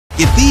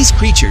If these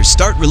creatures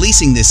start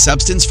releasing this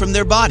substance from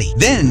their body,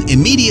 then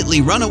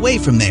immediately run away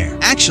from there.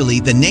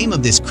 Actually, the name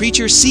of this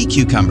creature, sea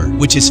cucumber,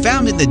 which is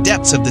found in the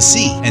depths of the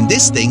sea, and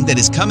this thing that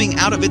is coming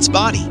out of its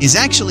body is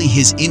actually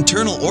his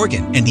internal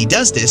organ, and he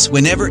does this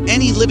whenever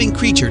any living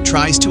creature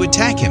tries to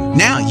attack him.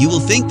 Now, you will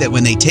think that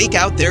when they take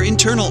out their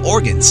internal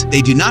organs,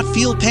 they do not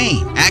feel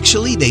pain.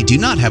 Actually, they do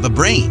not have a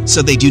brain,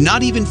 so they do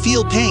not even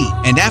feel pain,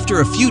 and after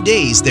a few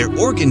days, their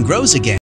organ grows again.